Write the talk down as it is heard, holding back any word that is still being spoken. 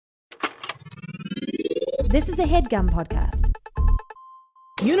This is a HeadGum podcast.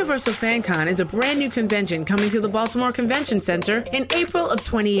 Universal FanCon is a brand new convention coming to the Baltimore Convention Center in April of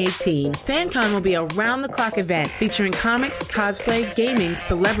 2018. FanCon will be a round-the-clock event featuring comics, cosplay, gaming,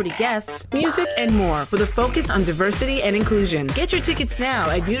 celebrity guests, music, and more with a focus on diversity and inclusion. Get your tickets now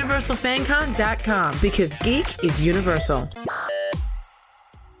at universalfancon.com because geek is universal.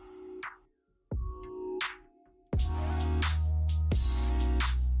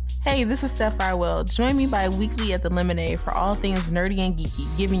 Hey, this is Steph Farwell. Join me bi-weekly at the Lemonade for all things nerdy and geeky,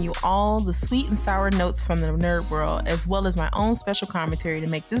 giving you all the sweet and sour notes from the nerd world, as well as my own special commentary to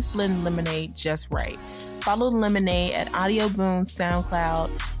make this blended lemonade just right. Follow the Lemonade at Audio Boom, SoundCloud,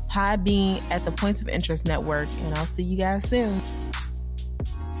 Podbean, at the Points of Interest Network, and I'll see you guys soon.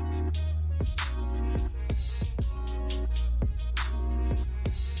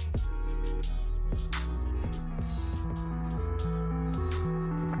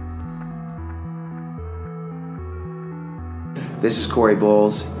 This is Corey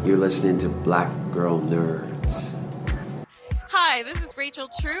Bowles. You're listening to Black Girl Nerds. Hi, this is Rachel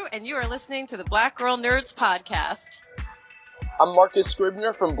True, and you are listening to the Black Girl Nerds podcast. I'm Marcus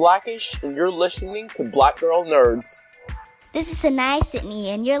Scribner from Blackish, and you're listening to Black Girl Nerds. This is Sanai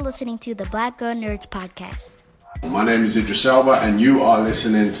Sydney, and you're listening to the Black Girl Nerds podcast. My name is Idris Elba, and you are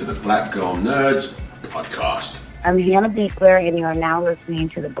listening to the Black Girl Nerds podcast. I'm Hannah Beekler, and you are now listening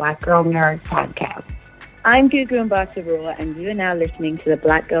to the Black Girl Nerds podcast. I'm Gugu Mbasarua, and you are now listening to the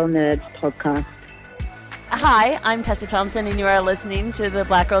Black Girl Nerds podcast. Hi, I'm Tessa Thompson, and you are listening to the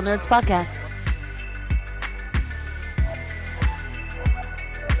Black Girl Nerds podcast.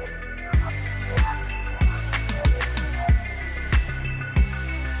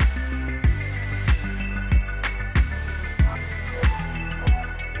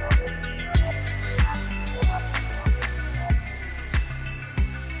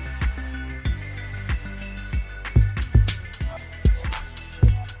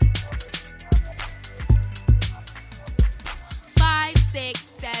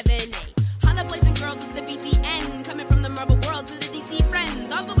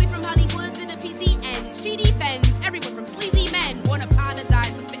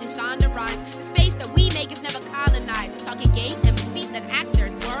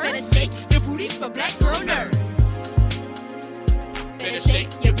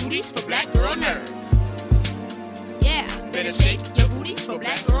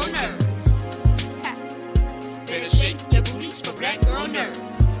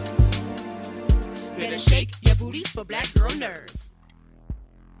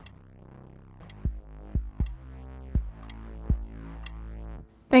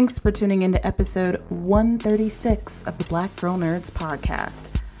 Thanks for tuning into episode 136 of the Black Girl Nerds podcast.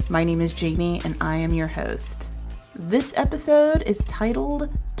 My name is Jamie, and I am your host. This episode is titled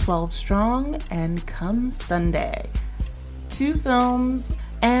 12 Strong and Come Sunday. 2 films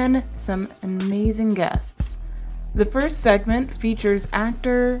and some amazing guests. The first segment features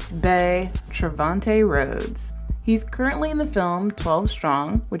actor Bay Trevante Rhodes. He's currently in the film 12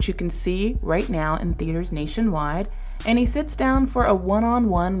 Strong, which you can see right now in theaters nationwide, and he sits down for a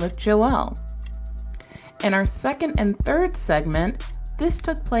one-on-one with Joelle. In our second and third segment, this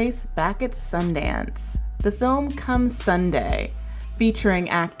took place back at Sundance. The film Come Sunday, featuring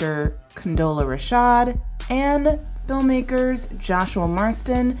actor Condola Rashad and filmmakers Joshua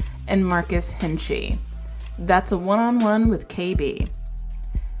Marston and Marcus Hinchey. That's a one-on-one with KB.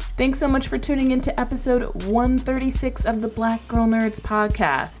 Thanks so much for tuning into episode 136 of the Black Girl Nerds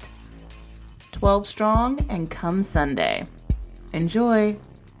podcast. 12 Strong and Come Sunday. Enjoy.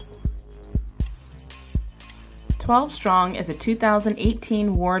 12 Strong is a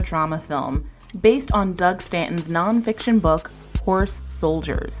 2018 war drama film based on Doug Stanton's nonfiction book, Horse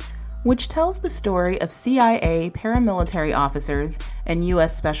Soldiers, which tells the story of CIA paramilitary officers and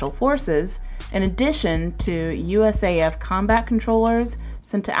U.S. Special Forces, in addition to USAF combat controllers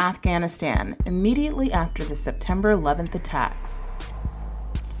sent to Afghanistan immediately after the September 11th attacks.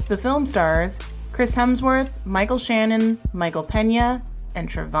 The film stars Chris Hemsworth, Michael Shannon, Michael Pena, and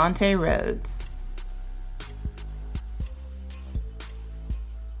Trevante Rhodes.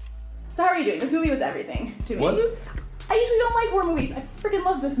 So how are you doing? This movie was everything to me. Was it? I usually don't like war movies. I freaking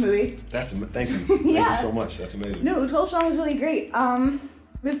love this movie. Thank you. Thank you so much. That's amazing. No, 12 Strong was really great. I know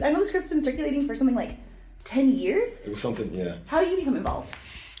the script's been circulating for something like 10 years. It was something, yeah. How did you become involved?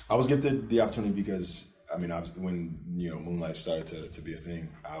 I was gifted the opportunity because, when Moonlight started to be a thing,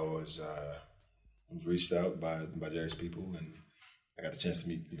 I was reached out by various people, and I got the chance to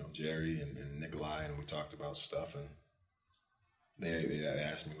meet, Jerry and Nikolai, and we talked about stuff, and they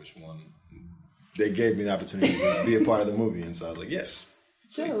asked me which one. They gave me the opportunity to be a part of the movie, and so I was like, yes.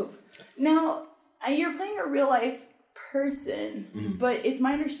 Sure. Now, you're playing a real life person, but it's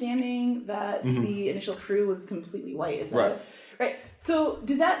my understanding that the initial crew was completely white. Is that right? So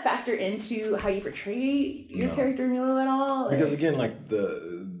does that factor into how you portray your character, Milo, at all? Because again, like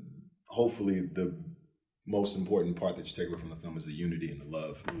hopefully the most important part that you take away from the film is the unity and the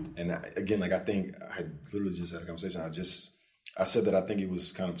love. And again, I think I literally just had a conversation. I said that I think it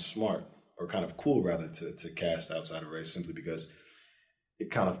was kind of smart, or kind of cool rather, to cast outside of race, simply because it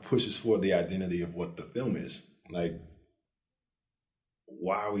kind of pushes forward the identity of what the film is. Like,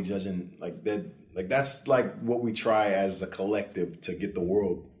 why are we judging like that? Like, that's like what we try as a collective to get the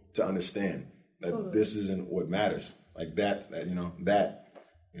world to understand that this isn't what matters. Like that's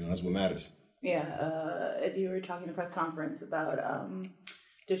what matters. Yeah, as you were talking at a press conference about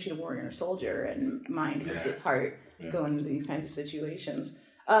ditching a warrior and a soldier and mind versus heart going into these kinds of situations.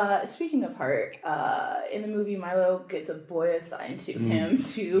 Speaking of heart, in the movie, Milo gets a boy assigned to him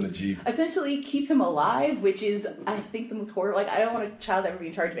to essentially keep him alive, which is, I think, the most horrible. Like, I don't want a child ever be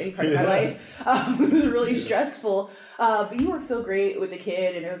in charge of any part of my life. It was really stressful. But you worked so great with the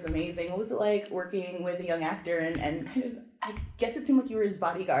kid, and it was amazing. What was it like working with a young actor and kind of, I guess it seemed like you were his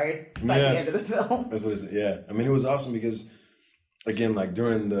bodyguard by the end of the film. That's what it is. Yeah. I mean, it was awesome because, again, like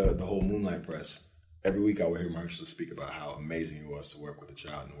during the whole Moonlight press, every week I would hear Mahershala speak about how amazing it was to work with the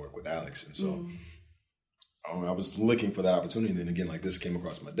child and work with Alex. And so I was looking for that opportunity. And then again, like this came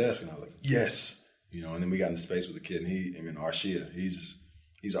across my desk and I was like, yes, and then we got in space with the kid and Arshia,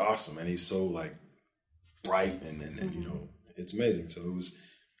 he's awesome. And he's so like bright and it's amazing. So it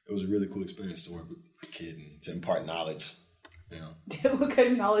was a really cool experience to work with the kid and to impart knowledge. What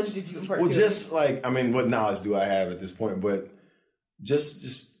kind of knowledge did you impart to him? Just like, I mean, what knowledge do I have at this point? But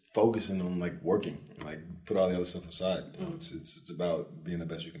just focusing on like working, like put all the other stuff aside. It's about being the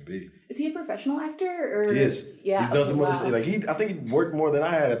best you can be. Is he a professional actor? Or he is. Yeah, he's done some other stuff. Like I think he worked more than I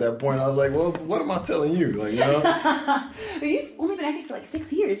had at that point. I was like, well, what am I telling you? Like, But you've only been acting for like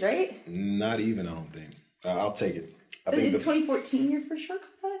 6 years, right? Not even. I don't think. I'll take it. I think is 2014 your first short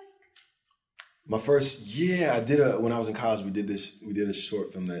comes out? I think. My first, I did when I was in college. We did a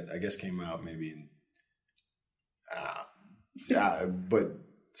short film that I guess came out maybe in. But.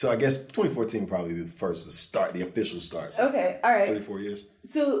 So I guess 2014 probably the official start. So okay, all right. 34 years.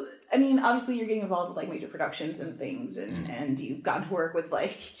 So, I mean, obviously you're getting involved with like major productions and things, and you've gotten to work with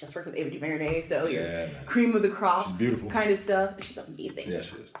just worked with Ava DuVernay, so you're cream of the crop. She's beautiful. Kind of stuff. She's amazing. Yeah,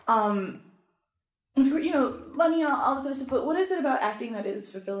 she is. Money and all this other stuff, but what is it about acting that is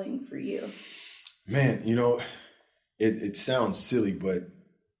fulfilling for you? Man, it sounds silly, but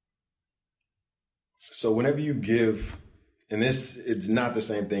so whenever you give. And it's not the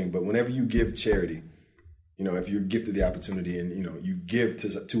same thing, but whenever you give charity, if you're gifted the opportunity and, you give to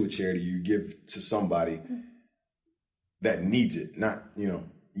a charity, you give to somebody that needs it, not,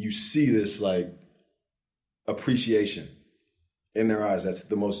 you see this like appreciation in their eyes. That's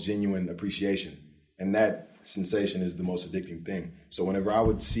the most genuine appreciation. And that sensation is the most addicting thing. So whenever I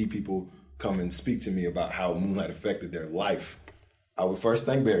would see people come and speak to me about how Moonlight affected their life, I would first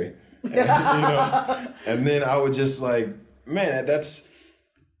thank Barry, and then I would just like, man,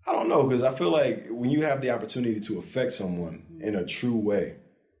 I don't know, because I feel like when you have the opportunity to affect someone in a true way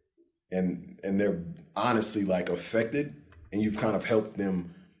and they're honestly like affected and you've kind of helped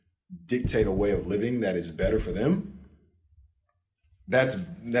them dictate a way of living that is better for them,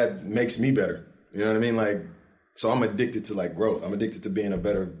 that makes me better. You know what I mean? Like, so I'm addicted to like growth. I'm addicted to being a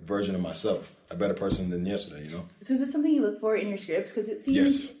better version of myself, a better person than yesterday, So is this something you look for in your scripts? Because it seems...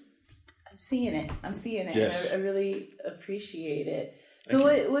 Yes. I'm seeing it. Yes. And I really appreciate it.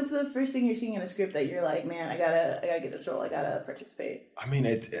 So what's the first thing you're seeing in a script that you're like, man, I gotta get this role. I gotta participate. I mean,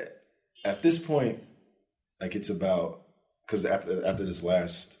 at this point, like it's about, because after this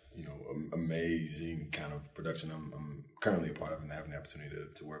last, amazing kind of production I'm currently a part of and having the opportunity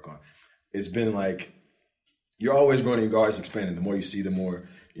to work on, it's been like, you're always growing, you're always expanding. The more you see, the more,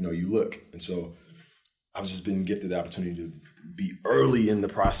 you look. And so I've just been gifted the opportunity to be early in the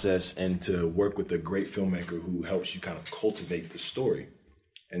process and to work with a great filmmaker who helps you kind of cultivate the story.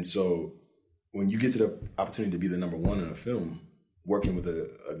 And so when you get to the opportunity to be the number one in a film, working with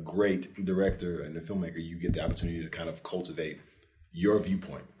a great director and a filmmaker, you get the opportunity to kind of cultivate your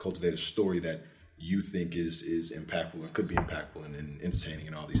viewpoint, cultivate a story that you think is impactful and could be impactful and entertaining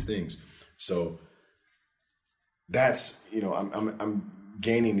and all these things. So that's, I'm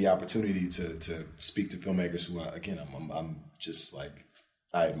gaining the opportunity to speak to filmmakers who, I'm just like,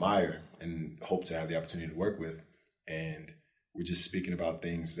 I admire and hope to have the opportunity to work with. And we're just speaking about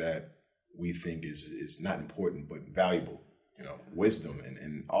things that we think is not important, but valuable, wisdom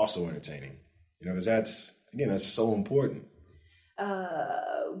and also entertaining, because that's so important.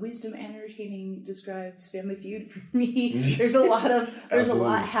 Wisdom Entertaining describes Family Feud for me. There's a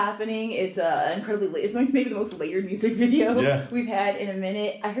lot happening. It's incredibly. It's maybe the most layered music video we've had in a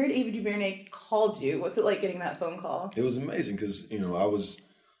minute. I heard Ava DuVernay called you. What's it like getting that phone call? It was amazing because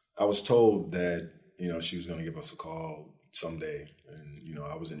I was told that she was going to give us a call someday, and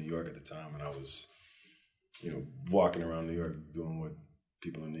I was in New York at the time, and I was walking around New York doing what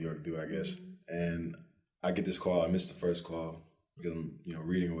people in New York do, I guess. And I get this call. I missed the first call because I'm,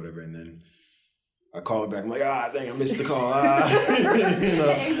 reading or whatever. And then I call her back. I'm like, dang, I missed the call.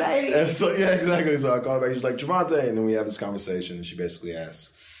 Anxiety. And so, yeah, exactly. So I call her back. She's like, Trevante. And then we have this conversation. And she basically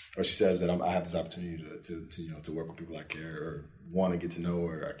asks, or she says that I have this opportunity to work with people I care or want to get to know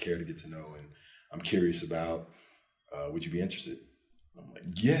or I care to get to know. And I'm curious about, would you be interested? I'm like,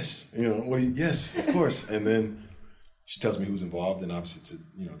 yes. Yes, of course. And then she tells me who's involved. And obviously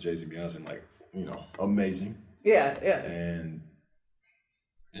it's, Jay-Z and Beyonce. I'm like, amazing. Yeah. And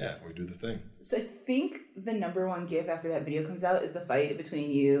yeah, we do the thing. So I think the number one gif after that video comes out is the fight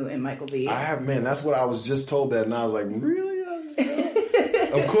between you and Michael B. That's what I was just told that, and I was like, really?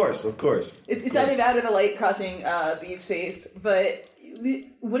 Of course. It's either that or the light crossing B's face, but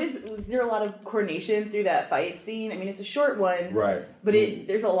was there a lot of coordination through that fight scene? I mean, it's a short one, right? But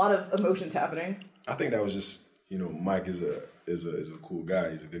there's a lot of emotions happening. I think that was just, Mike is a cool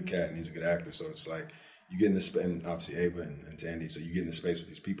guy. He's a good cat and he's a good actor. So it's like you get in this, and obviously Ava and Tandy. So you get in the space with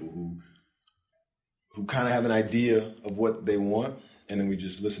these people who kind of have an idea of what they want, and then we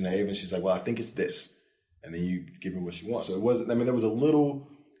just listen to Ava, and she's like, "Well, I think it's this," and then you give her what she wants. So it wasn't. I mean, there was a little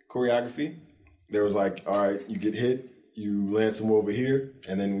choreography. There was like, all right, you get hit, you land somewhere over here,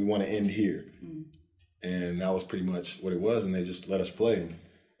 and then we want to end here, and that was pretty much what it was. And they just let us play.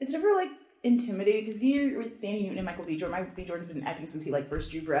 Is it ever like intimidating? Because you're with Thandie Newton and Michael B. Jordan. Michael B. Jordan's been acting since he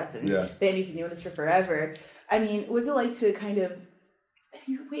first drew breath, and Thandie's been doing this for forever. I mean, what's it like to kind of,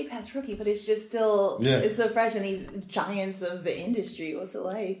 you're way past rookie, but it's just still, it's so fresh, and these giants of the industry, what's it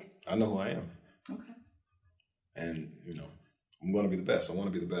like? I know who I am. Okay. And, I'm going to be the best. I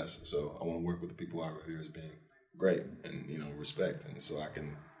want to be the best. So I want to work with the people I revere as being great and, respect. And so I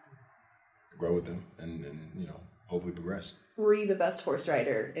can grow with them and hopefully progress. Were you the best horse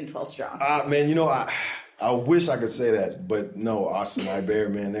rider in 12 Strong? Man, I wish I could say that, but no, Austin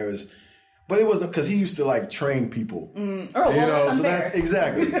Ibert, man, but it wasn't because he used to train people. That's so that's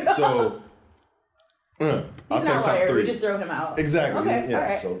exactly. So I'll take top 3. We just throw him out. Exactly. Okay. Yeah. All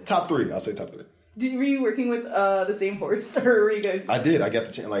right. So top 3. I'll say top 3. Were you working with the same horse, or were you guys? I did. I got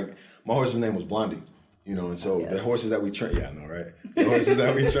the chance. My horse's name was Blondie. And so the horses that we trained. Yeah, I know, right? The horses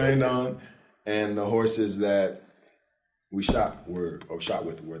that we trained on, and the horses that we shot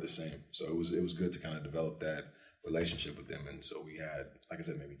with were the same. So it was good to kind of develop that relationship with them. And so we had, like I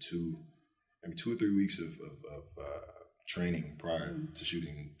said, maybe 2 or 3 weeks of training prior to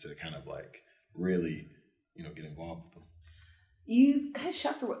shooting to kind of really, get involved with them. You guys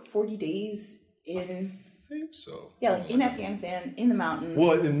shot for 40 days in? I think so. Yeah, in Afghanistan, in the mountains.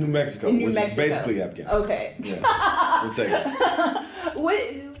 Well, in New Mexico. Is basically Afghanistan. Okay. Yeah. We'll take it.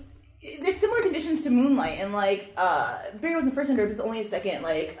 It's similar conditions to Moonlight, and Barry wasn't first under, but it's only a second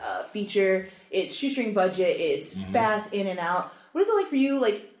feature. It's shoestring budget. It's fast in and out. What is it like for you,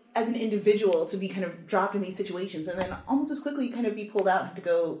 as an individual, to be kind of dropped in these situations and then almost as quickly kind of be pulled out and have to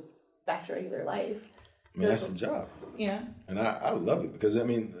go back to regular life? That's the job. Yeah. And I love it because,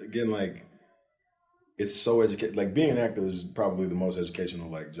 again, it's so educational. Being an actor is probably the most educational,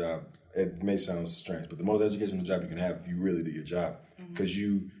 job. It may sound strange, but the most educational job you can have if you really do your job. Because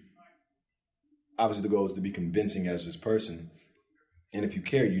obviously the goal is to be convincing as this person. And if you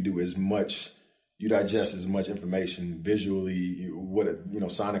care, you do you digest as much information visually,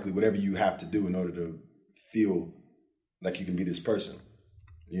 sonically, whatever you have to do in order to feel like you can be this person,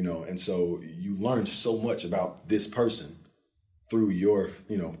 and so you learn so much about this person through your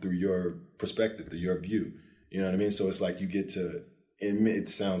perspective, through your view, you know what I mean? So it's you get to, it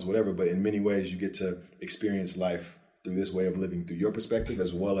sounds whatever, but in many ways you get to experience life through this way of living, through your perspective,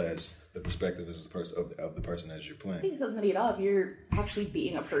 as well as the perspective as of the person as you're playing. I think it doesn't get off. You're actually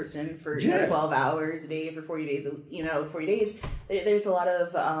being a person for 12 hours a day for 40 days. 40 days. There's a lot of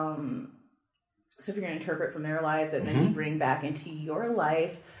stuff you're going to interpret from their lives and then you bring back into your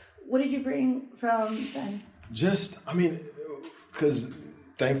life. What did you bring from then? Because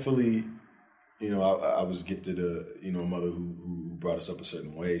thankfully, I was gifted a mother who brought us up a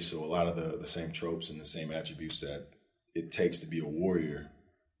certain way. So a lot of the same tropes and the same attributes that it takes to be a warrior.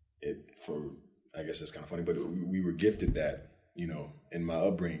 I guess that's kind of funny, but we were gifted that, in my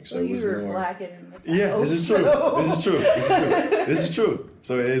upbringing. So it was more black and in the South. This is true. This is true.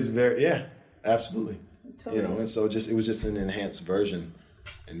 So it is absolutely. Totally. You know, and so it was just an enhanced version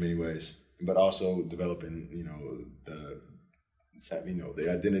in many ways, but also developing, you know, the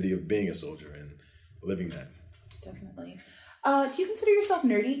identity of being a soldier and living that. Definitely. Do you consider yourself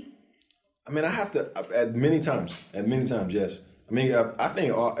nerdy? I mean, I have to at many times, yes. I mean, I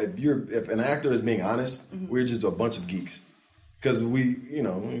think if an actor is being honest, we're just a bunch of geeks because we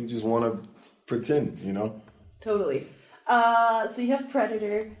just want to pretend, you know. Totally. So you have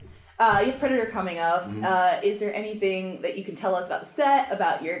Predator. You have Predator coming up. Is there anything that you can tell us about the set,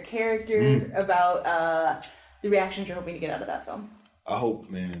 about your character, about the reactions you're hoping to get out of that film? I hope,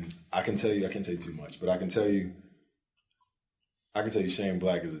 man. I can't tell you too much, but I can tell you Shane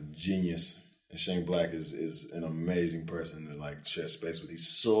Black is a genius, and Shane Black is an amazing person to like share space with. He's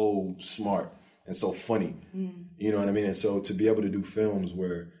so smart and so funny. You know what I mean? And so to be able to do films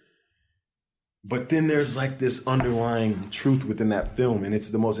but then there's like this underlying truth within that film, and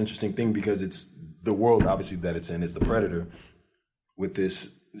it's the most interesting thing because it's the world obviously that it's in is the Predator with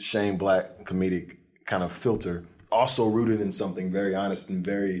this Shane Black comedic kind of filter, also rooted in something very honest and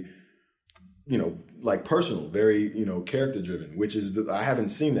very, you know, like personal, very, you know, character driven, which is I haven't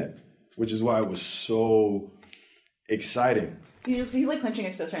seen that, which is why it was so exciting. He's like clenching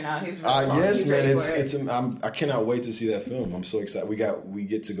his fist right now. He's yes, man. I cannot wait to see that film. I'm so excited. We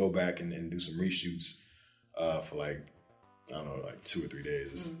get to go back and do some reshoots for like, I don't know, like 2 or 3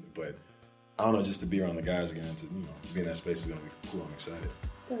 days. But I don't know, just to be around the guys again and to, you know, be in that space is gonna be cool. I'm excited.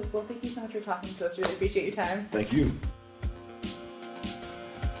 So, well, thank you so much for talking to us. Really appreciate your time. Thank you.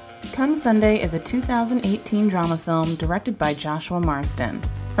 Come Sunday is a 2018 drama film directed by Joshua Marston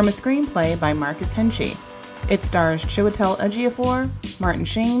from a screenplay by Marcus Henchy. It stars Chiwetel Ejiofor, Martin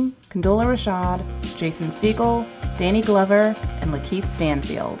Sheen, Condola Rashad, Jason Segel, Danny Glover, and Lakeith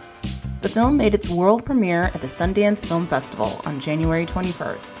Stanfield. The film made its world premiere at the Sundance Film Festival on January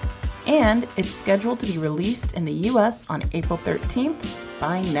 21st, and it's scheduled to be released in the U.S. on April 13th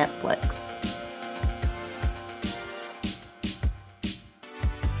by Netflix.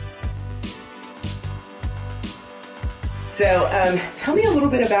 So tell me a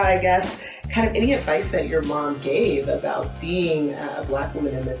little bit about, I guess, kind of any advice that your mom gave about being a Black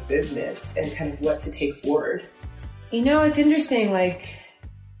woman in this business and kind of what to take forward. You know, it's interesting, like,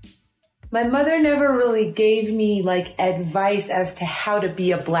 my mother never really gave me, like, advice as to how to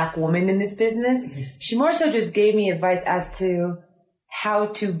be a Black woman in this business. She more so just gave me advice as to how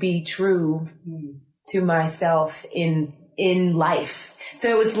to be true to myself in life. So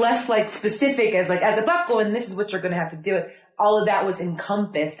it was less, like, specific as, like, as a Black woman, this is what you're going to have to do. All of that was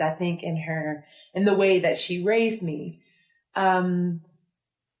encompassed, I think, in the way that she raised me,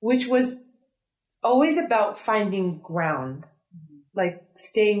 which was always about finding ground, like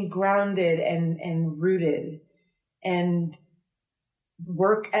staying grounded and rooted. And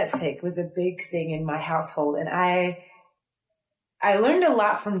work ethic was a big thing in my household. And I learned a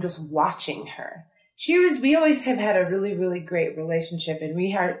lot from just watching her. We always have had a really, really great relationship, and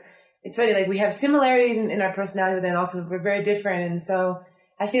it's funny, like we have similarities in our personality, but then also we're very different. And so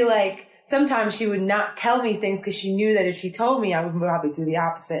I feel like sometimes she would not tell me things because she knew that if she told me, I would probably do the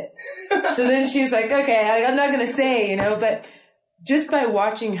opposite. So then she was like, okay, I'm not going to say, you know, but just by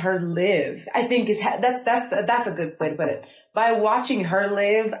watching her live, I think that's a good way to put it. By watching her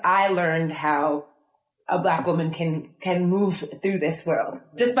live, I learned how a Black woman can move through this world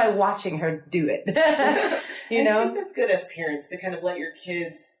just by watching her do it. You know, I think that's good as parents to kind of let your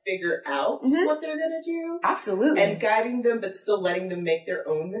kids figure out what they're going to do. Absolutely. And guiding them, but still letting them make their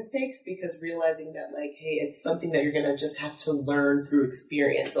own mistakes, because realizing that, like, hey, it's something that you're going to just have to learn through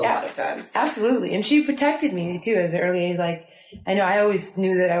experience a lot of times. Absolutely. And she protected me too as an early age. Like, I know I always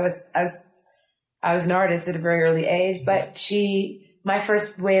knew that I was an artist at a very early age, but my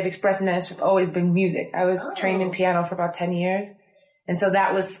first way of expressing that has always been music. I was trained in piano for about 10 years. And so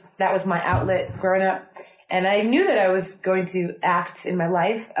that was my outlet growing up. And I knew that I was going to act in my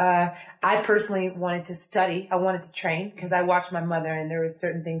life. I personally wanted to study. I wanted to train because I watched my mother, and there were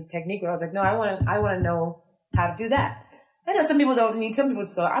certain things, technique, where I was like, no, I want to know how to do that. I know some people don't need, some people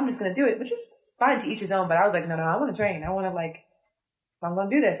just go, I'm just going to do it, which is fine, to each his own. But I was like, no, I want to train. I want to, like, if I'm going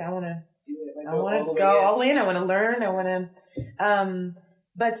to do this, I want to do it. Like, I want to go all in. I want to learn. I want to,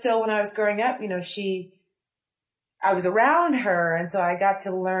 but so when I was growing up, you know, I was around her, and so I got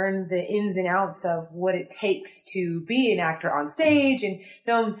to learn the ins and outs of what it takes to be an actor on stage and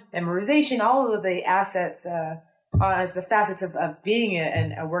film memorization, all of the assets, as the facets of being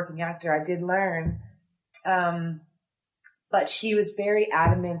a working actor. I did learn. But she was very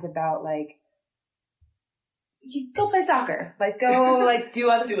adamant about, like, you go play soccer, like go like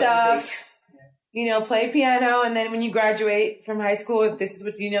do other stuff, you know, play piano. And then when you graduate from high school, if this is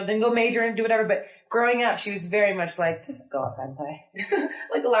what you know, then go major and do whatever, but growing up, she was very much like, just go outside and play.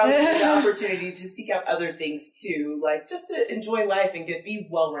 Like allowing you the opportunity to seek out other things too, like just to enjoy life and be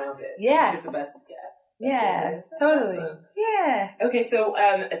well-rounded. Yeah. Is the best. Yeah, totally. Awesome. Yeah. Okay, so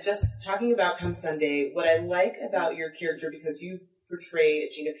just talking about Come Sunday, what I like about your character, because you portray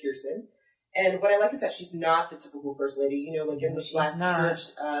Gina Pearson, and what I like is that she's not the typical first lady. You know, like in the Black church,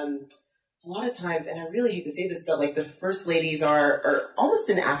 a lot of times, and I really hate to say this, but like the first ladies are almost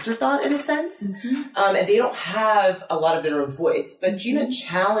an afterthought in a sense, and they don't have a lot of their own voice. But Gina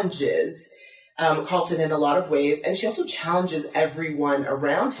challenges Carlton in a lot of ways, and she also challenges everyone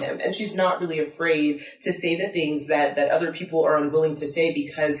around him, and she's not really afraid to say the things that other people are unwilling to say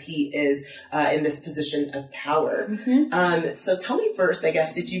because he is in this position of power. So tell me first, I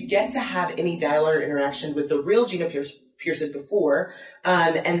guess, did you get to have any dialogue or interaction with the real Gina Pearson before,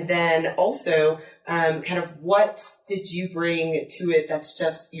 and then also kind of what did you bring to it that's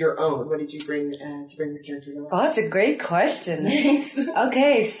just your own? What did you bring to bring this character to life? Oh, that's a great question. Thanks.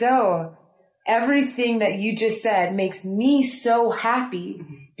 Okay, so everything that you just said makes me so happy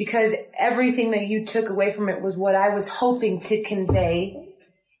because everything that you took away from it was what I was hoping to convey.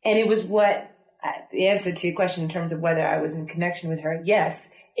 And it was what the answer to your question in terms of whether I was in connection with her. Yes,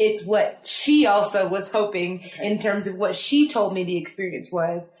 it's what she also was hoping in terms of what she told me the experience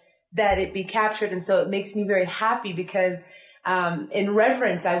was, that it be captured. And so it makes me very happy because in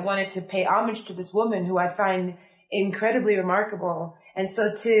reverence, I wanted to pay homage to this woman who I find incredibly remarkable. And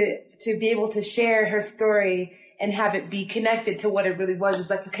so to be able to share her story and have it be connected to what it really was is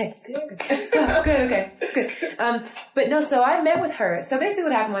like, okay, good. But no, so I met with her. So basically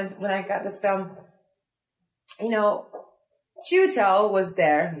what happened was when I got this film, you know, Chiwetel was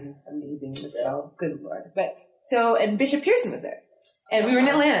there. Who's amazing in this film. Good Lord. And Bishop Pearson was there. And we were in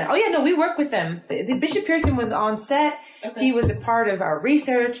Atlanta. Oh yeah, no, we worked with them. Bishop Pearson was on set. Okay. He was a part of our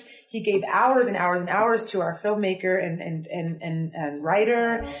research. He gave hours and hours and hours to our filmmaker and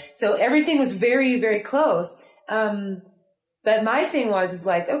writer. So everything was very, very close. But my thing was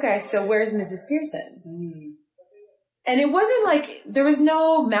like, okay, so where's Mrs. Pearson? And it wasn't like, there was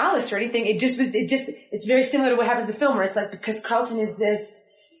no malice or anything. It's very similar to what happens in the film where it's like, because Carlton is this,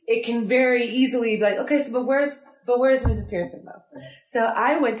 it can very easily be like, okay, so but where's Mrs. Pearson though? So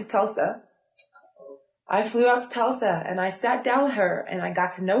I went to Tulsa. I flew out to Tulsa and I sat down with her and I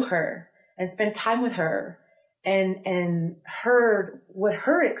got to know her and spent time with her and heard what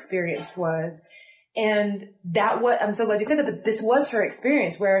her experience was. And I'm so glad you said that, but this was her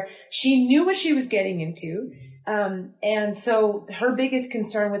experience where she knew what she was getting into. And so her biggest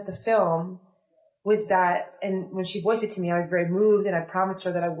concern with the film was that, and when she voiced it to me, I was very moved and I promised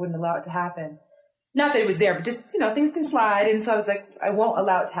her that I wouldn't allow it to happen. Not that it was there, but just, things can slide. And so I was like, I won't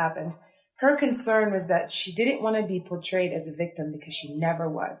allow it to happen. Her concern was that she didn't want to be portrayed as a victim because she never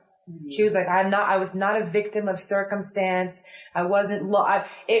was. She was like, I was not a victim of circumstance. I wasn't,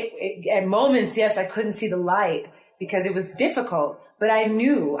 at moments, yes, I couldn't see the light because it was difficult, but I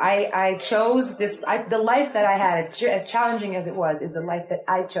knew I chose the life that I had, as challenging as it was, is the life that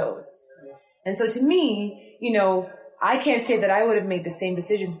I chose. And so to me, I can't say that I would have made the same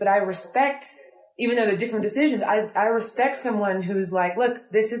decisions, but I respect, even though they're different decisions, I respect someone who's like,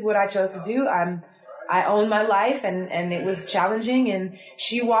 look, this is what I chose to do. I own my life and it was challenging. And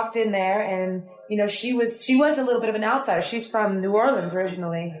she walked in there and, she was a little bit of an outsider. She's from New Orleans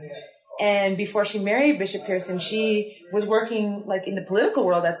originally. And before she married Bishop Pearson, she was working like in the political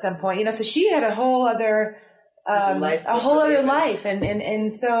world at some point, so she had a whole other, life.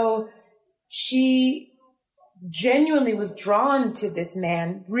 And so she genuinely was drawn to this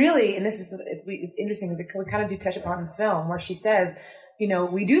man, really, and it's interesting because we kind of do touch upon in the film where she says,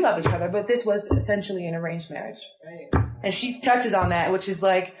 we do love each other, but this was essentially an arranged marriage. Right. And she touches on that, which is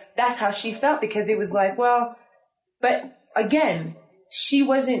like, that's how she felt because it was like, well, but again, she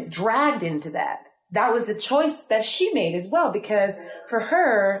wasn't dragged into that. That was a choice that she made as well because for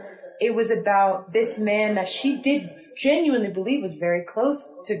her, it was about this man that she did genuinely believe was very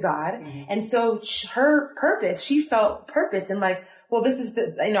close to God. Mm-hmm. And so her purpose, she felt purpose and like, well, this is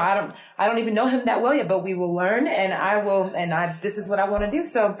I don't even know him that well yet, but we will learn this is what I want to do.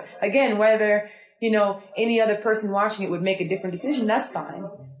 So again, whether, any other person watching it would make a different decision, that's fine.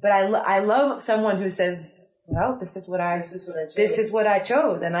 But I love someone who says, well, this is what I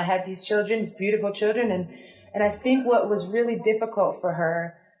chose. And I had these children, these beautiful children. And I think what was really difficult for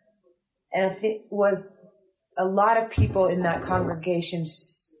her, and I think was a lot of people in that congregation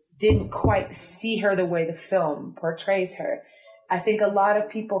didn't quite see her the way the film portrays her. I think a lot of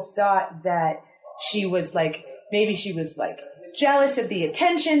people thought that she was like, maybe she was like jealous of the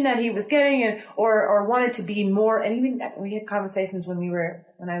attention that he was getting, and or wanted to be more. And even we had conversations when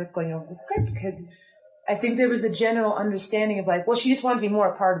I was going over the script, because I think there was a general understanding of like, well, she just wanted to be more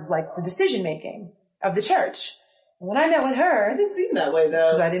a part of like the decision making of the church. And when I met with her, it didn't seem that way though,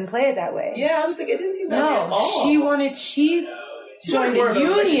 because I didn't play it that way. Yeah, I was like, it didn't seem that way at all. She joined a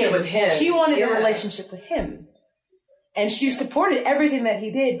union with him. She wanted a relationship with him, and she supported everything that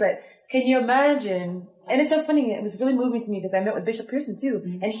he did. But can you imagine? And it's so funny. It was really moving to me because I met with Bishop Pearson too,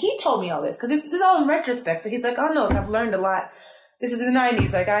 and he told me all this because this is all in retrospect. So he's like, "Oh no, I've learned a lot. This is the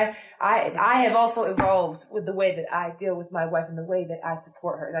 90s. Like I have also evolved with the way that I deal with my wife and the way that I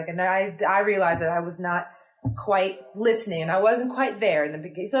support her. Like, and I realized that I was not quite listening and I wasn't quite there in the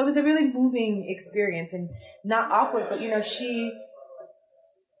beginning. So it was a really moving experience and not awkward, but you know, she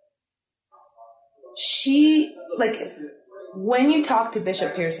like when you talk to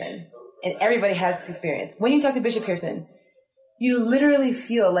Bishop Pearson, and everybody has this experience, when you talk to Bishop Pearson, you literally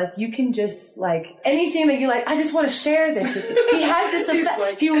feel like you can just like anything that you like, I just want to share this with you. He has this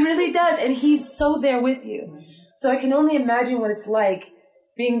effect. He really does. And he's so there with you. So I can only imagine what it's like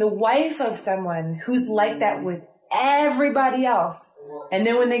being the wife of someone who's like that with everybody else. And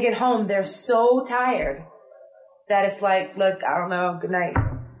then when they get home, they're so tired that it's like, look, I don't know, good night.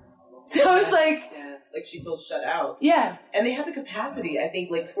 So it's like she feels shut out. Yeah. And they have the capacity, I think,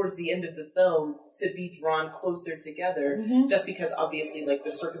 like towards the end of the film to be drawn closer together, just because obviously like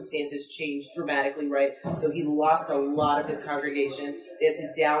the circumstances changed dramatically, right? So he lost a lot of his congregation. They had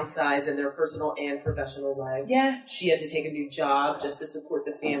to downsize in their personal and professional lives. Yeah. She had to take a new job just to support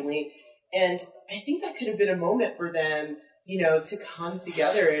the family. And I think that could have been a moment for them, you know, to come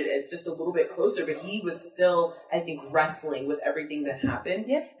together and just a little bit closer. But he was still, I think, wrestling with everything that happened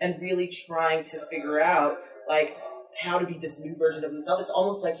and really trying to figure out, like, how to be this new version of himself. It's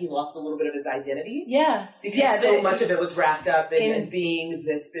almost like he lost a little bit of his identity. Yeah. Because so much of it was wrapped up in being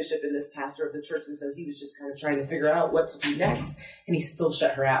this bishop and this pastor of the church. And so he was just kind of trying to figure out what to do next. And he still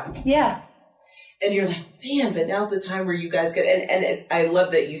shut her out. Yeah. And you're like, man, but now's the time where you guys get, and I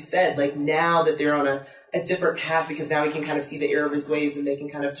love that you said, like, now that they're on a different path, because now we can kind of see the error of his ways and they can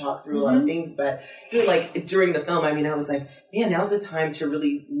kind of talk through a lot of things. But like during the film, I mean, I was like, man, now's the time to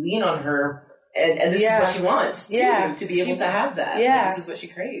really lean on her. And this is what she wants too, to be able to have that. Yeah. Like, this is what she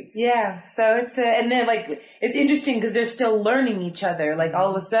craves. Yeah. So it's, and then like, it's interesting because they're still learning each other. Like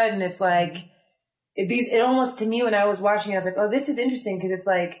all of a sudden it's like, it almost to me when I was watching, I was like, oh, this is interesting because it's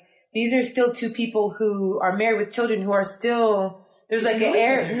like, these are still two people who are married with children who are still, there's like an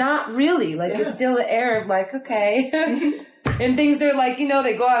air, not really, like there's still an air of like, okay. And things are like, you know,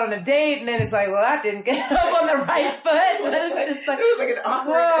 they go out on a date and then it's like, well, that didn't get up on the right foot. It's just like, it was like an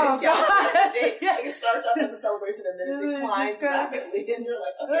awkward date. Like it starts off as a celebration and then it declines rapidly and you're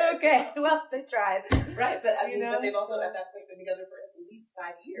like, okay, well, they tried. Right, but I mean, but they've also at that point been together for at least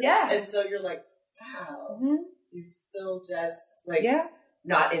 5 years. Yeah. And so you're like, wow, you're still just like,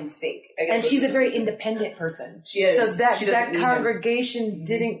 not in sync. And she's a very independent person. She is. So that congregation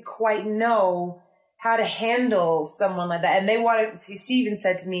didn't quite know how to handle someone like that. And they wanted, she even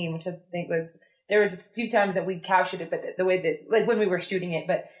said to me, which I think was, there was a few times that we captured it, but the way that, like when we were shooting it,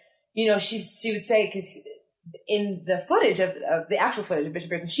 but you know, she would say, cause in the footage of the actual footage of Bishop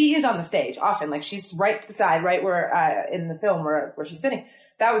Pearson, she is on the stage often, like she's right to the side, right where, in the film where she's sitting.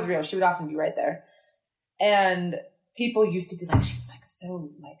 That was real. She would often be right there. And people used to be like, she's like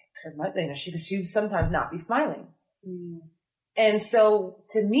so like her, you know, she would sometimes not be smiling. And so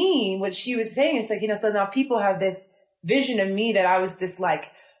to me, what she was saying is like, you know, so now people have this vision of me that I was this like,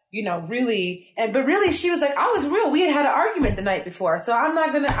 you know, really, but really she was like, I was real. We had an argument the night before. So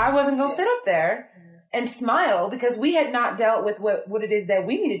I wasn't going to sit up there and smile because we had not dealt with what it is that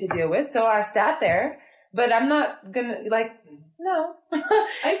we needed to deal with. So I sat there, but I'm not going to like, no.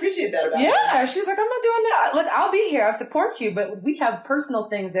 I appreciate that about her. Yeah, she was like, I'm not doing that. Look, I'll be here. I'll support you, but we have personal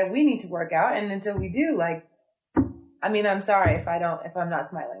things that we need to work out. And until we do, like, I mean, I'm sorry if I'm not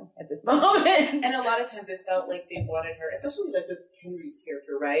smiling at this moment. And a lot of times it felt like they wanted her, especially like with Henry's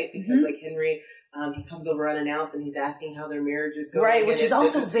character, right? Because like Henry, he comes over unannounced and he's asking how their marriage is going. Right, which is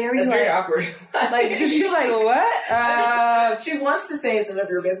also very awkward. Like, she's like, what? She wants to say it's none of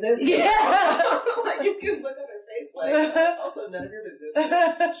your business. Yeah. Like, you can look at her face like, it's also none of your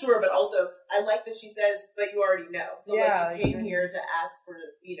business. Sure, but also, I like that she says, but you already know. So like, you came here to ask for,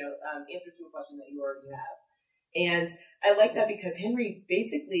 you know, answer to a question that you already have. And I like that because Henry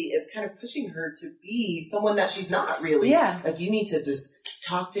basically is kind of pushing her to be someone that she's not really. Yeah. Like, you need to just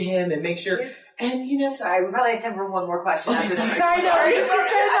talk to him and make sure. And, you know. Sorry, we probably have time for one more question. Okay, sorry, no,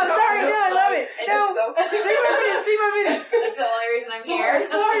 I love it. No, 3 more minutes. That's the only reason I'm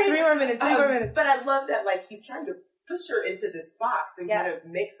here. Sorry. 3 more minutes. But I love that, like, he's trying to push her into this box and kind of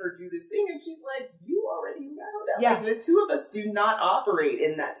make her do this thing. And she's like, you already know that. Yeah. Like, the two of us do not operate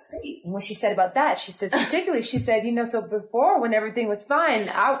in that space. And when she said about that, she said, particularly, she said, so before when everything was fine,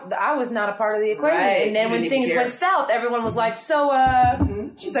 I was not a part of the equation. Right. And then when things went south, everyone was like, so,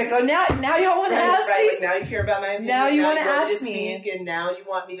 she's like, oh, now y'all want to ask me? Like, now you care about my opinion. Now you want to ask me. Speak, and now you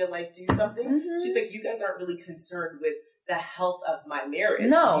want me to, like, do something. She's like, you guys aren't really concerned with the health of my marriage.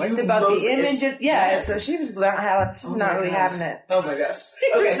 No, it's about the image of, so she was not really having it. Oh my gosh.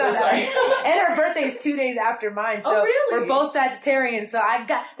 Okay, so sorry. And her birthday is 2 days after mine, so we're both Sagittarians, so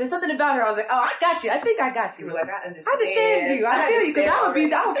there's something about her, I was like, oh, I got you. I think I got you. We're like, I understand. I understand you. I feel you, because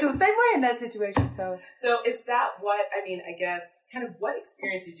I would feel the same way in that situation, so. So is that I guess, kind of what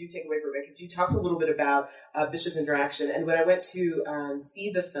experience did you take away from it? Because you talked a little bit about Bishop's interaction, and when I went to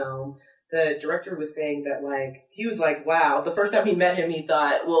see the film, the director was saying that, like, he was like, wow, the first time he met him, he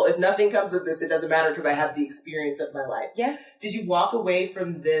thought, well, if nothing comes of this, it doesn't matter because I had the experience of my life. Yeah. Did you walk away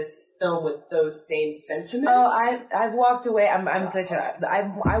from this film with those same sentiments? Oh, I've walked away.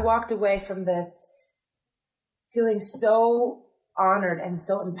 I walked away from this feeling so honored and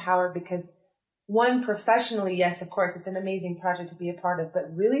so empowered because, one, professionally, yes, of course, it's an amazing project to be a part of,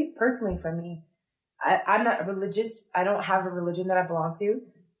 but really, personally for me, I'm not religious. I don't have a religion that I belong to,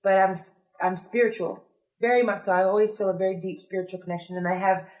 but I'm spiritual, very much so. I always feel a very deep spiritual connection, and I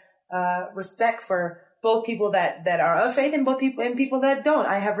have respect for both people that are of faith and people that don't.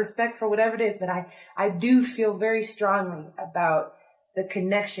 I have respect for whatever it is, but I do feel very strongly about the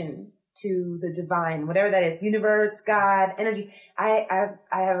connection to the divine, whatever that is, universe, God, energy. I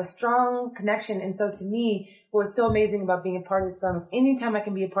have a strong connection, and so to me, what was so amazing about being a part of this film is anytime I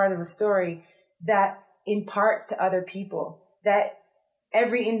can be a part of a story that imparts to other people, that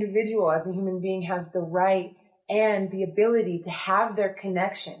every individual as a human being has the right and the ability to have their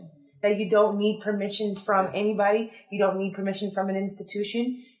connection, that you don't need permission from anybody. You don't need permission from an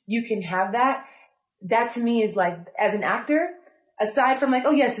institution. You can have that. That to me is like, as an actor, aside from like,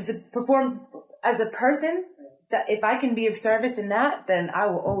 oh yes, as a performance, as a person, that if I can be of service in that, then I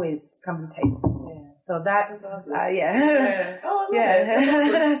will always come to the table. Yeah. So that's awesome. Yeah. Oh, I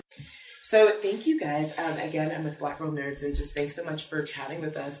love it. So thank you guys. Again, I'm with Black Girl Nerds, and just thanks so much for chatting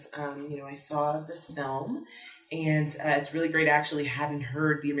with us. I saw the film, and it's really great. I actually hadn't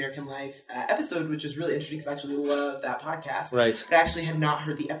heard the American Life episode, which is really interesting because I actually love that podcast. Right. But I actually had not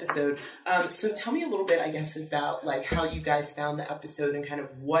heard the episode. So tell me a little bit, I guess, about like how you guys found the episode and kind of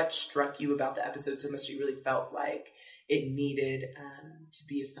what struck you about the episode so much you really felt like it needed to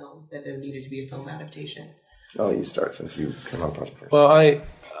be a film, that there needed to be a film adaptation. Oh, you start since you came on project first. Well,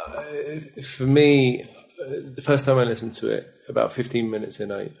 for me, the first time I listened to it, about 15 minutes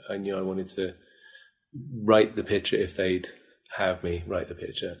in, I knew I wanted to write the picture if they'd have me write the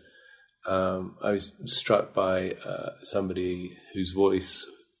picture. I was struck by somebody whose voice,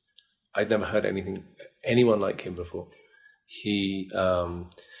 I'd never heard anyone like him before. He,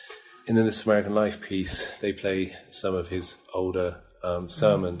 in the This American Life piece, they play some of his older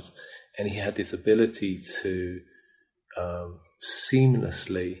sermons, and he had this ability to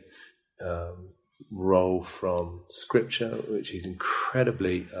seamlessly roll from scripture, which he's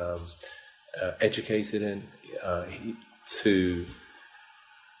incredibly educated in, to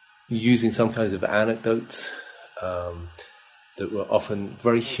using some kinds of anecdotes that were often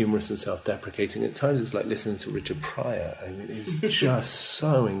very humorous and self-deprecating. At times it's like listening to Richard Pryor. I mean, it's just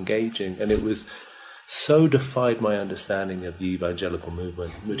so engaging, and it was so defied my understanding of the evangelical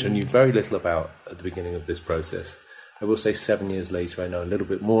movement, which I knew very little about at the beginning of this process. I will say 7 years later, I know a little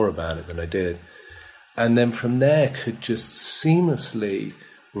bit more about it than I did. And then from there could just seamlessly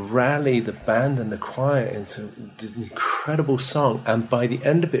rally the band and the choir into this incredible song. And by the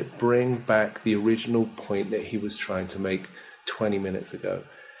end of it, bring back the original point that he was trying to make 20 minutes ago.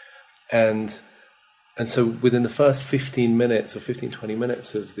 And so within the first 15 minutes or 15, 20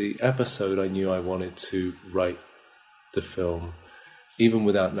 minutes of the episode, I knew I wanted to write the film, even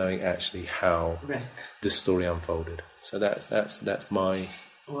without knowing actually how the story unfolded. So that's my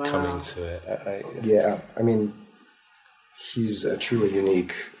coming to it. I mean, he's a truly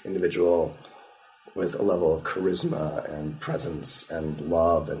unique individual with a level of charisma and presence and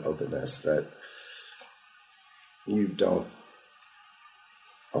love and openness that you don't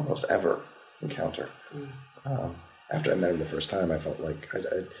almost ever encounter. After I met him the first time, I felt like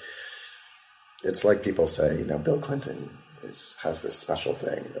it's like people say, Bill Clinton has this special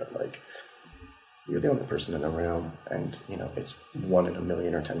thing that, like, you're the only person in the room, and it's 1 in a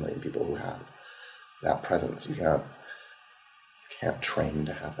million or 10 million people who have that presence. You can't train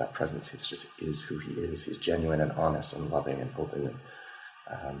to have that presence. It just is who he is. He's genuine and honest and loving and open.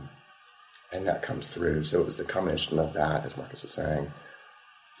 And that comes through. So it was the combination of that, as Marcus is saying,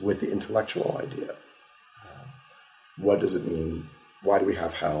 with the intellectual idea. What does it mean? Why do we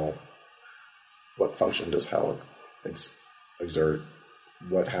have hell? What function does hell exert?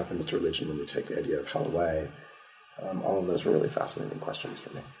 What happens to religion when you take the idea of hell away? All of those were really fascinating questions for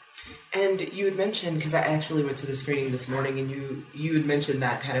me. And you had mentioned, because I actually went to the screening this morning, and you had mentioned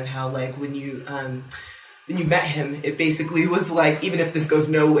that kind of how, like, when you met him, it basically was like, even if this goes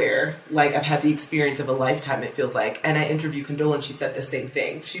nowhere, like, I've had the experience of a lifetime, it feels like. And I interviewed Condola, and she said the same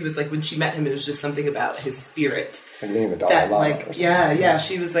thing. She was like, when she met him, it was just something about his spirit. It's like meeting the Dalai Lama. Like, yeah.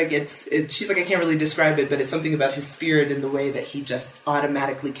 She was like, she's like, I can't really describe it, but it's something about his spirit and the way that he just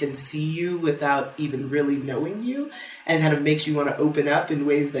automatically can see you without even really knowing you, and kind of makes you want to open up in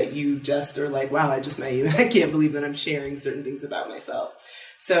ways that you just are like, wow, I just met you, and I can't believe that I'm sharing certain things about myself.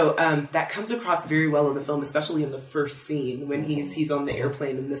 So that comes across very well in the film, especially in the first scene when he's on the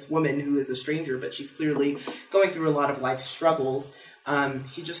airplane, and this woman who is a stranger, but she's clearly going through a lot of life struggles.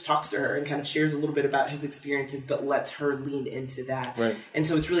 He just talks to her and kind of shares a little bit about his experiences, but lets her lean into that. Right. And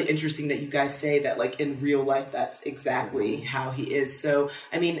so it's really interesting that you guys say that, like, in real life, that's exactly how he is. So,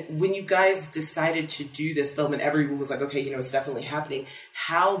 I mean, when you guys decided to do this film and everyone was like, okay, it's definitely happening,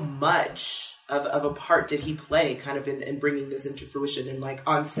 how much of a part did he play kind of in bringing this into fruition and, like,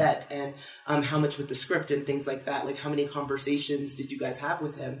 on set, and how much with the script and things like that? Like, how many conversations did you guys have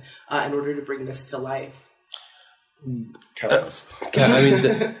with him in order to bring this to life? Countless. I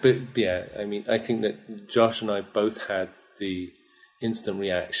think that Josh and I both had the instant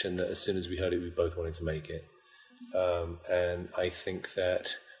reaction that as soon as we heard it, we both wanted to make it. And I think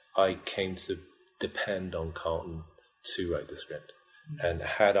that I came to depend on Carlton to write the script. And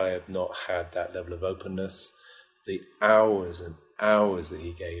had I have not had that level of openness, the hours and hours that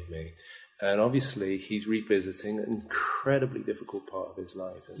he gave me, and obviously he's revisiting an incredibly difficult part of his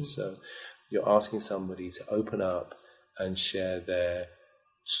life. And so you're asking somebody to open up and share their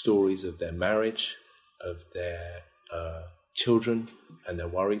stories of their marriage, of their children and their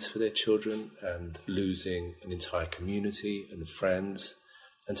worries for their children, and losing an entire community and friends,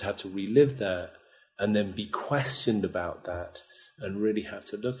 and to have to relive that and then be questioned about that and really have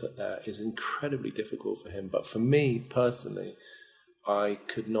to look at that is incredibly difficult for him. But for me personally, I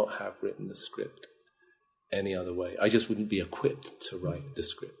could not have written the script any other way. I just wouldn't be equipped to write the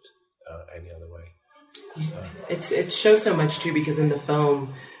script any other way. So. It shows so much too, because in the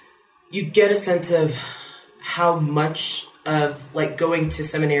film you get a sense of how much of, like, going to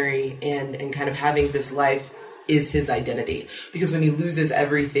seminary and kind of having this life is his identity. Because when he loses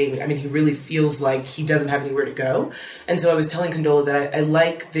everything, I mean, he really feels like he doesn't have anywhere to go. And so I was telling Condola that I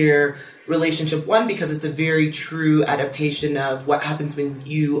like their relationship, one, because it's a very true adaptation of what happens when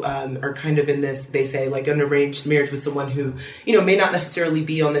you are kind of in this, they say, like, an arranged marriage with someone who, may not necessarily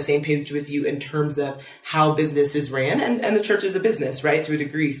be on the same page with you in terms of how business is ran. And the church is a business, right, to a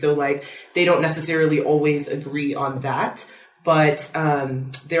degree. So, like, they don't necessarily always agree on that. But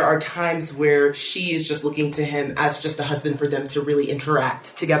there are times where she is just looking to him as just a husband for them to really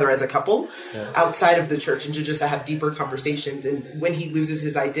interact together as a couple outside of the church, and to just have deeper conversations. And when he loses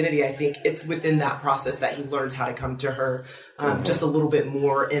his identity, I think it's within that process that he learns how to come to her just a little bit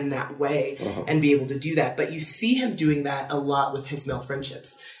more in that way and be able to do that. But you see him doing that a lot with his male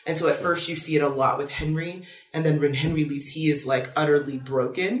friendships. And so at first you see it a lot with Henry. And then when Henry leaves, he is, like, utterly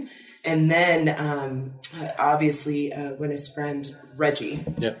broken. And then, obviously, when his friend Reggie,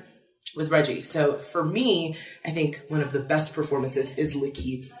 with Reggie. So for me, I think one of the best performances is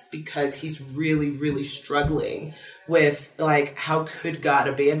Lakeith's, because he's really, really struggling with, like, how could God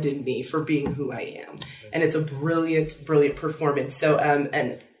abandon me for being who I am? And it's a brilliant, brilliant performance. So,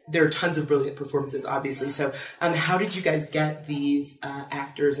 and there are tons of brilliant performances, obviously. So, how did you guys get these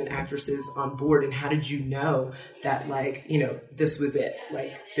actors and actresses on board, and how did you know that, like, this was it?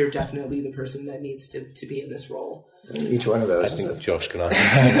 Like, they're definitely the person that needs to be in this role. And each one of those. I think Josh can answer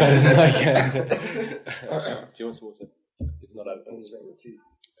that better than I can. Do you want some water? It's not open. It's right with you.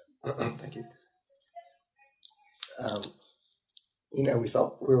 Thank you.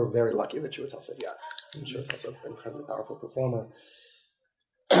 We were very lucky that Chiwetel said yes. And Chiwetel's an incredibly powerful performer.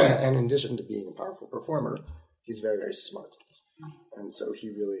 And in addition to being a powerful performer, he's very, very smart. And so he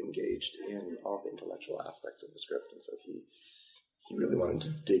really engaged in all the intellectual aspects of the script. And so he really wanted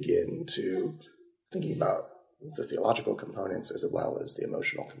to dig into thinking about the theological components as well as the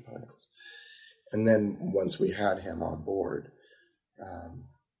emotional components. And then once we had him on board,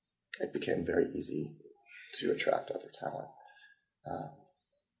 it became very easy to attract other talent.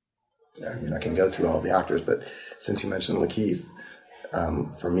 I can go through all the actors, but since you mentioned Lakeith,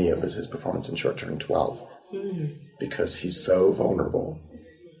 for me, it was his performance in Short Turn 12, because he's so vulnerable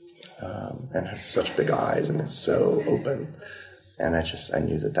and has such big eyes and is so open. And I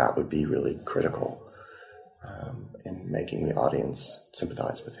knew that would be really critical in making the audience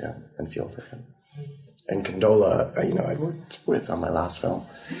sympathize with him and feel for him. And Condola, I'd worked with on my last film,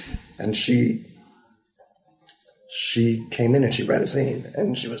 and she came in and she read a scene,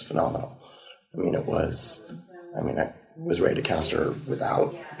 and she was phenomenal. I was ready to cast her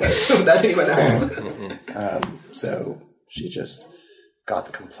without anyone else. So she just got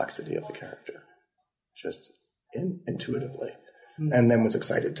the complexity of the character, just intuitively, and then was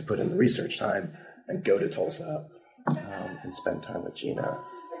excited to put in the research time and go to Tulsa and spend time with Gina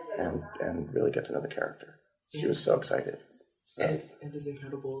and really get to know the character. She was so excited. So. It was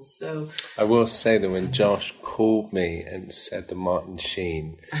incredible. So I will say that when Josh called me and said that Martin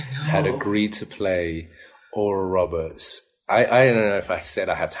Sheen had agreed to play Aura Roberts, I don't know if I said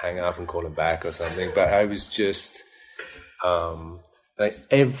I had to hang up and call him back or something, but I was just like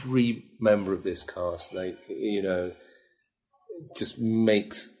every member of this cast, just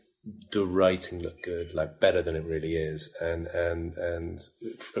makes the writing look good, like better than it really is, and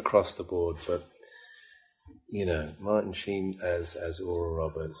across the board. But Martin Sheen as Aura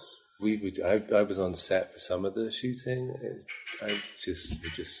Roberts. I was on set for some of the shooting. I would just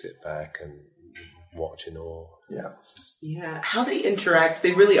sit back and watch in awe. Yeah. How they interact,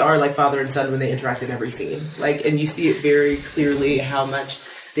 they really are like father and son when they interact in every scene. And you see it very clearly how much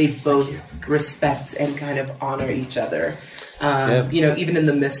they both respect and kind of honor each other. Even in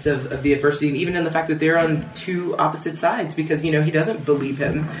the midst of the adversity, and even in the fact that they're on two opposite sides, because, he doesn't believe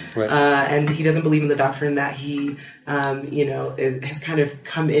him. Right. And he doesn't believe in the doctrine that he, has kind of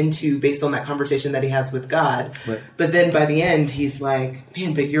come into based on that conversation that he has with God. Right. But then by the end, he's like,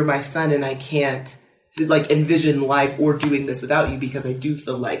 man, but you're my son and I can't envision life or doing this without you, because I do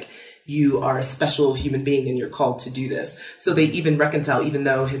feel like you are a special human being and you're called to do this. So they even reconcile, even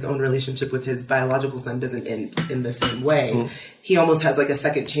though his own relationship with his biological son doesn't end in the same way. He almost has a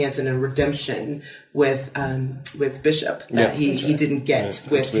second chance and a redemption with Bishop that he didn't get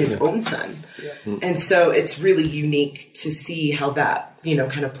with his own son. Yeah. And so it's really unique to see how that,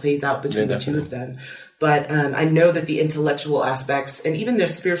 kind of plays out between the two of them. But I know that the intellectual aspects and even their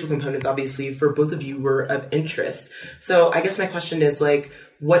spiritual components, obviously, for both of you were of interest. So I guess my question is,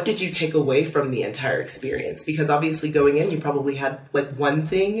 what did you take away from the entire experience? Because obviously going in, you probably had one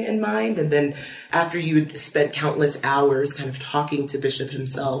thing in mind. And then after you had spent countless hours kind of talking to Bishop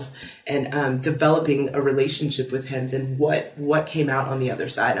himself and developing a relationship with him, then what came out on the other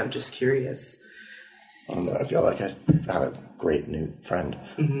side? I'm just curious. I feel like I have a great new friend.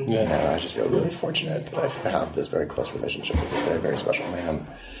 Mm-hmm. And I just feel really fortunate that I have this very close relationship with this very, very special man.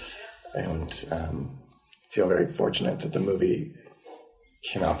 And feel very fortunate that the movie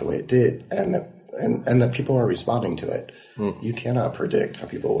came out the way it did, and that people are responding to it. You cannot predict how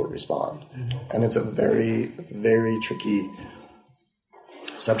people will respond. And it's a very, very tricky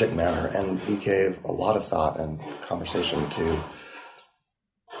subject matter, and we gave a lot of thought and conversation to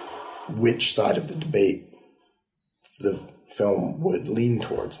which side of the debate the film would lean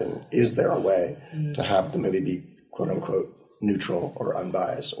towards, and is there a way to have the movie be quote-unquote neutral or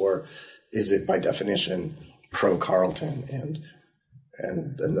unbiased, or is it by definition pro-Carlton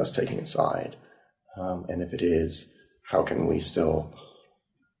and thus taking a side? And if it is, how can we still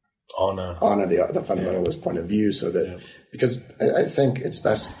honor the fundamentalist point of view, so that because I think it's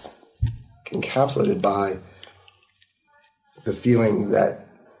best encapsulated by the feeling that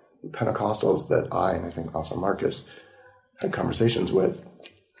Pentecostals that I, and I think also Marcus, had conversations with,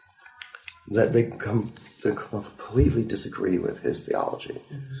 that they completely disagree with his theology,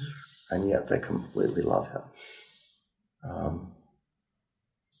 and yet they completely love him.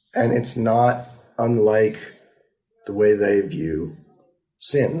 And it's not unlike the way they view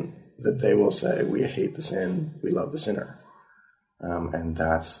sin, that they will say, we hate the sin, we love the sinner. And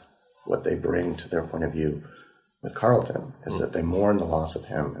that's what they bring to their point of view with Carlton, is that they mourn the loss of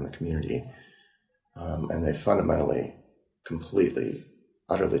him in the community, and they fundamentally, completely,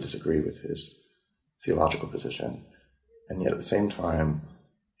 utterly disagree with his theological position, and yet at the same time,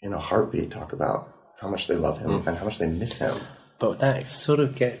 in a heartbeat, talk about how much they love him and how much they miss him. But that sort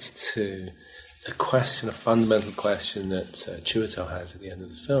of gets to a fundamental question that Chiwetel has at the end of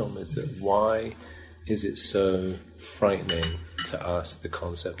the film, is that why is it so frightening to us, the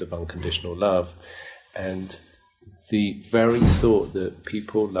concept of unconditional love? And the very thought that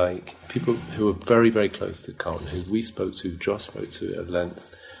people who are very, very close to Carlton, who we spoke to, Josh spoke to at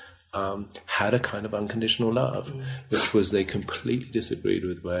length, had a kind of unconditional love, which was they completely disagreed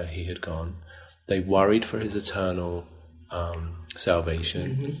with where he had gone. They worried for his eternal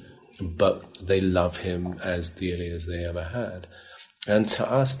salvation, but they love him as dearly as they ever had. And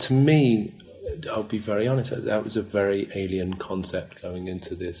to me, I'll be very honest, that was a very alien concept going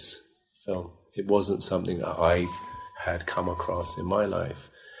into this film. It wasn't something that I had come across in my life,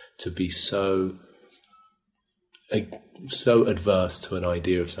 to be so adverse to an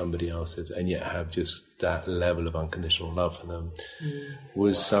idea of somebody else's and yet have just that level of unconditional love for them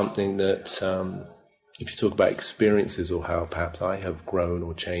was something that, if you talk about experiences or how perhaps I have grown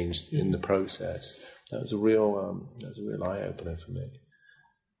or changed in the process, that was a real eye opener for me.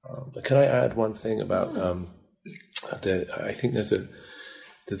 But can I add one thing about I think there's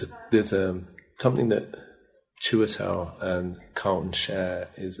something that Chiwetel and Carlton share,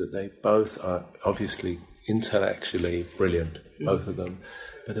 is that they both are obviously intellectually brilliant, both of them,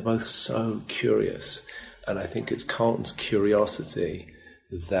 but they're both so curious. And I think it's Carlton's curiosity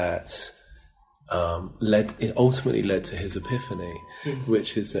that ultimately led to his epiphany,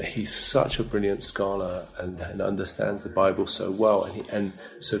 which is that he's such a brilliant scholar and understands the Bible so well, and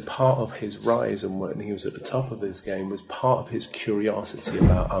so part of his rise and when he was at the top of his game was part of his curiosity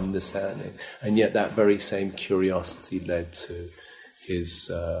about understanding, and yet that very same curiosity led to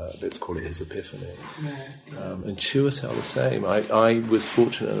his let's call it his epiphany. And Chiwetel the same. I was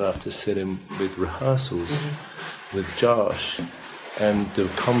fortunate enough to sit in with rehearsals with Josh. And the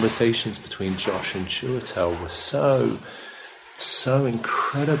conversations between Josh and Chiwetel were so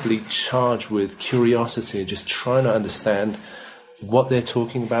incredibly charged with curiosity and just trying to understand what they're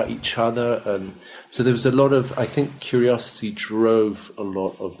talking about each other. And so there was a lot of, I think curiosity drove a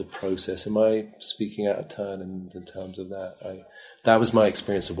lot of the process. Am I speaking out of turn in terms of that? That was my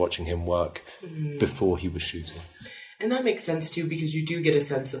experience of watching him work before he was shooting. And that makes sense too, because you do get a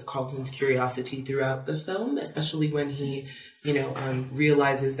sense of Carlton's curiosity throughout the film, especially when he,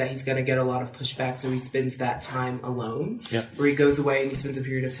 realizes that he's going to get a lot of pushback. So he spends that time alone, where he goes away and he spends a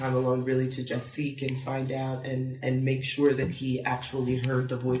period of time alone really to just seek and find out and make sure that he actually heard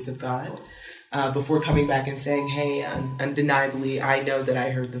the voice of God. Before coming back and saying, hey, undeniably, I know that I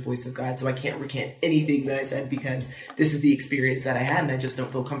heard the voice of God, so I can't recant anything that I said because this is the experience that I had, and I just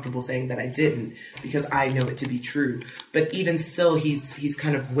don't feel comfortable saying that I didn't because I know it to be true. But even still, he's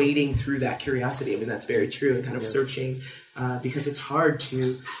kind of wading through that curiosity. I mean, that's very true, and kind of searching, because it's hard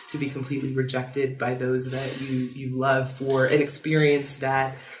to be completely rejected by those that you love for an experience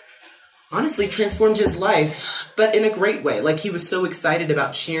that honestly transformed his life, but in a great way. Like, he was so excited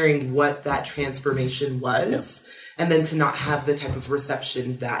about sharing what that transformation was, and then to not have the type of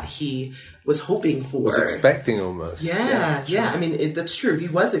reception that he was hoping for. Was expecting almost. Yeah. I mean, that's true. He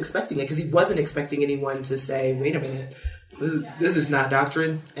was expecting it because he wasn't expecting anyone to say, wait a minute, this is not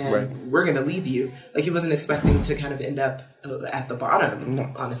doctrine, and we're going to leave you. Like, he wasn't expecting to kind of end up at the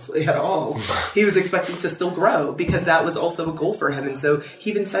bottom, honestly, at all. He was expecting to still grow because that was also a goal for him. And so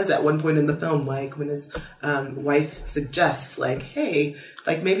he even says at one point in the film, like when his wife suggests, like, hey,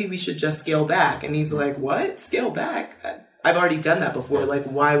 like maybe we should just scale back. And he's like, what? Scale back? I've already done that before. Like,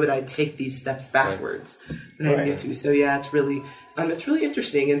 why would I take these steps backwards when I need to? So yeah, it's really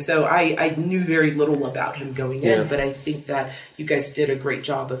interesting. And so I knew very little about him going in, but I think that you guys did a great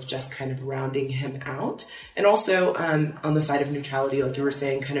job of just kind of rounding him out. And also on the side of neutrality, like you were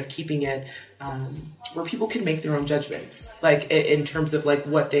saying, kind of keeping it where people can make their own judgments, like in terms of like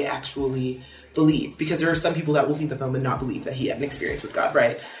what they actually believe. Because there are some people that will see the film and not believe that he had an experience with God,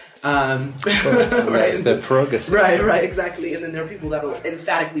 right? Right, it's their prerogative. Right, exactly. And then there are people that will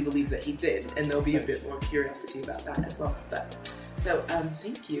emphatically believe that he did, and there'll be a bit more curiosity about that as well. So,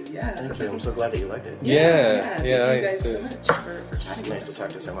 thank you. Yeah. Thank you. I'm so glad that you liked it. Yeah. Thank you guys so much for chatting. It's nice to talk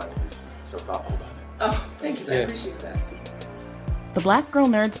to someone who's so thoughtful about it. Oh, thank you. I appreciate that. The Black Girl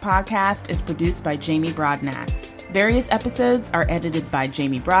Nerds podcast is produced by Jamie Broadnax. Various episodes are edited by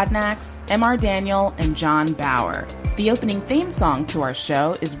Jamie Broadnax, M.R. Daniel, and John Bauer. The opening theme song to our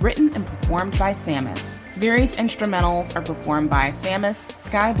show is written and performed by Samus. Various instrumentals are performed by Samus,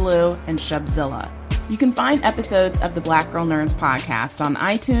 Sky Blue, and Shubzilla. You can find episodes of the Black Girl Nerds podcast on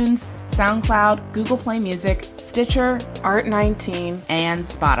iTunes, SoundCloud, Google Play Music, Stitcher, Art19, and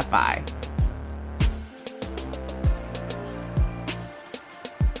Spotify.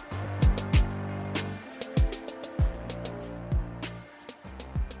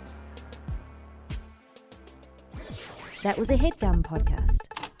 That was a HeadGum podcast.